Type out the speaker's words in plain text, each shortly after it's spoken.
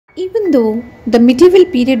Even though the medieval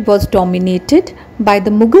period was dominated by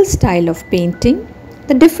the Mughal style of painting,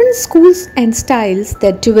 the different schools and styles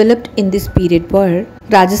that developed in this period were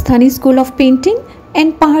Rajasthani School of Painting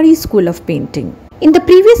and Pahari School of Painting. In the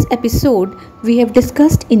previous episode, we have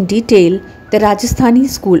discussed in detail the Rajasthani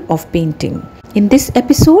School of Painting. In this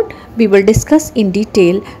episode, we will discuss in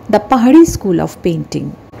detail the Pahari School of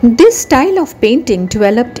Painting. This style of painting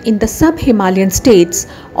developed in the sub-Himalayan states,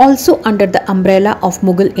 also under the umbrella of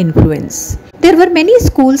Mughal influence. There were many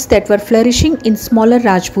schools that were flourishing in smaller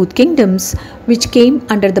Rajput kingdoms which came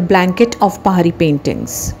under the blanket of Pahari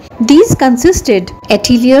paintings. These consisted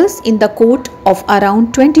ateliers in the court of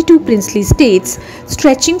around 22 princely states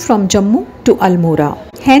stretching from Jammu to Almora.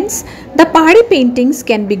 Hence, the Pahari paintings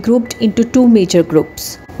can be grouped into two major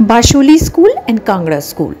groups, Basholi School and Kangra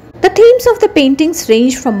School. The themes of the paintings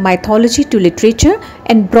range from mythology to literature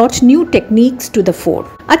and brought new techniques to the fore.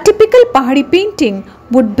 A typical Pahari painting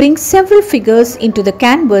would bring several figures into the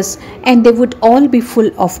canvas and they would all be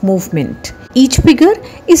full of movement. Each figure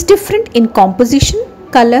is different in composition,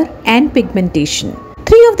 color and pigmentation.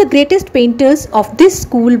 Three of the greatest painters of this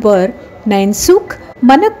school were Nansuk,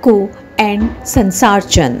 Manakku and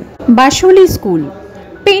Sansarchan. Basholi School.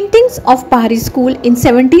 Paintings of Pahari School in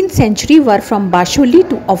 17th century were from Basholi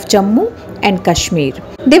of Jammu and Kashmir.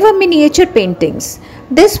 They were miniature paintings.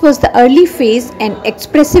 This was the early phase, and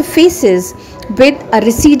expressive faces with a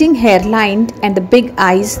receding hairline and the big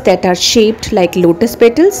eyes that are shaped like lotus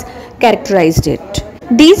petals characterized it.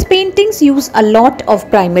 These paintings use a lot of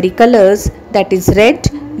primary colors, that is red,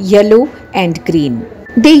 yellow and green.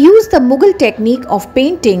 They used the Mughal technique of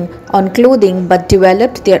painting on clothing but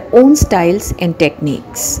developed their own styles and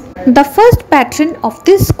techniques. The first patron of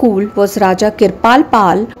this school was Raja Kirpal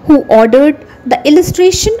Pal, who ordered the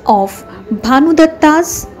illustration of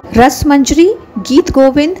Bhanudatta's Ras Manjari, Geet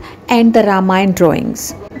Govind and the Ramayana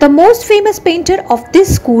drawings. The most famous painter of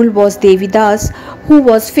this school was Devidas, who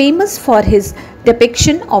was famous for his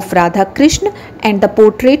depiction of Radha Krishna and the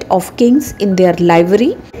portrait of kings in their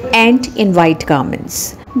livery and in white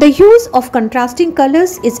garments. The use of contrasting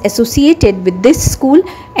colors is associated with this school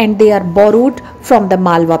and they are borrowed from the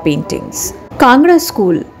Malwa paintings. Kangra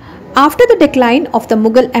School. After the decline of the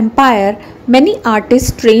Mughal Empire, many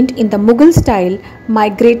artists trained in the Mughal style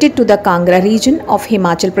migrated to the Kangra region of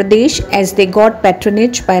Himachal Pradesh as they got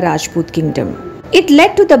patronage by Rajput kingdom. It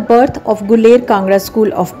led to the birth of Guler Kangra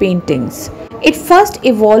School of Paintings. It first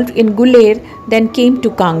evolved in Guler, then came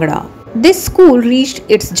to Kangra. This school reached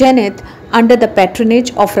its zenith under the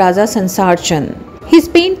patronage of Raja Sansarchan. His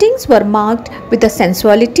paintings were marked with a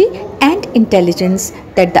sensuality and intelligence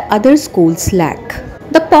that the other schools lack.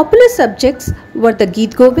 The popular subjects were the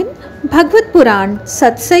Geet Govind, Bhagavad Puran,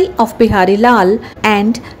 Satsai of Bihari Lal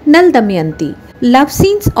and Nal Damayanti. Love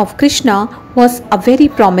scenes of Krishna was a very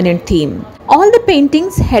prominent theme. All the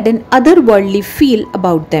paintings had an otherworldly feel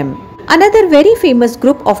about them. Another very famous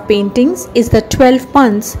group of paintings is the 12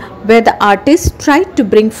 months, where the artist tried to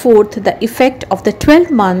bring forth the effect of the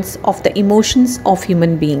 12 months of the emotions of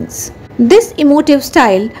human beings. This emotive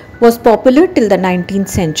style was popular till the 19th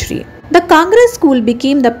century. The Kangra school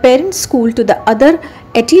became the parent school to the other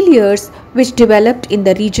ateliers which developed in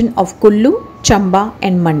the region of Kullu, Chamba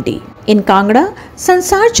and Mandi. In Kangra,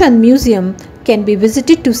 Sansarchan Museum can be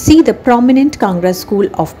visited to see the prominent Kangra school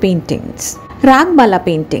of paintings. Ragmala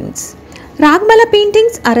paintings. Ragamala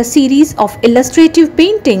paintings are a series of illustrative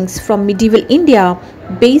paintings from medieval India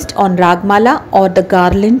based on Ragmala or the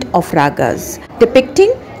garland of ragas,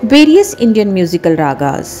 depicting various Indian musical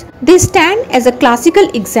ragas. They stand as a classical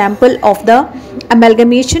example of the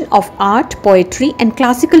amalgamation of art, poetry and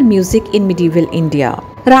classical music in medieval India.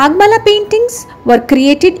 Ragmala paintings were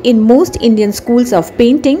created in most Indian schools of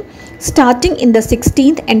painting starting in the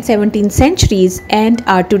 16th and 17th centuries and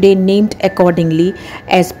are today named accordingly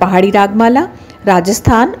as Pahari Ragmala,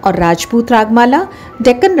 Rajasthan or Rajput Ragmala,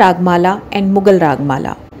 Deccan Ragmala and Mughal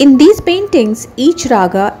Ragmala. In these paintings, each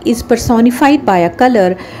raga is personified by a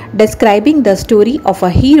color describing the story of a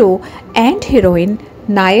hero and heroine,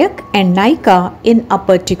 Nayak and Naika in a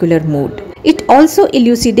particular mood. It also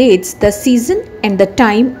elucidates the season and the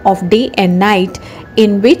time of day and night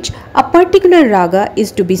in which a particular raga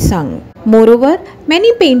is to be sung. Moreover,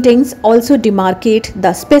 many paintings also demarcate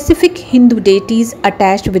the specific Hindu deities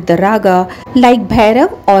attached with the raga like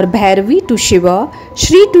Bhairav or Bhairavi to Shiva,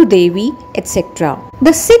 Shri to Devi, etc.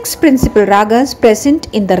 The 6 principal ragas present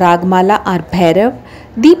in the Ragmala are Bhairav,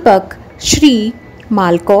 Deepak, Shri,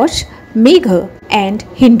 Malkosh, Megha and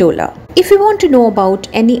Hindola. If you want to know about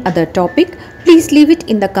any other topic, please leave it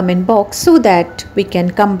in the comment box so that we can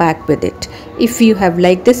come back with it. If you have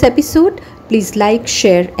liked this episode, please like,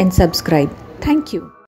 share and subscribe. Thank you.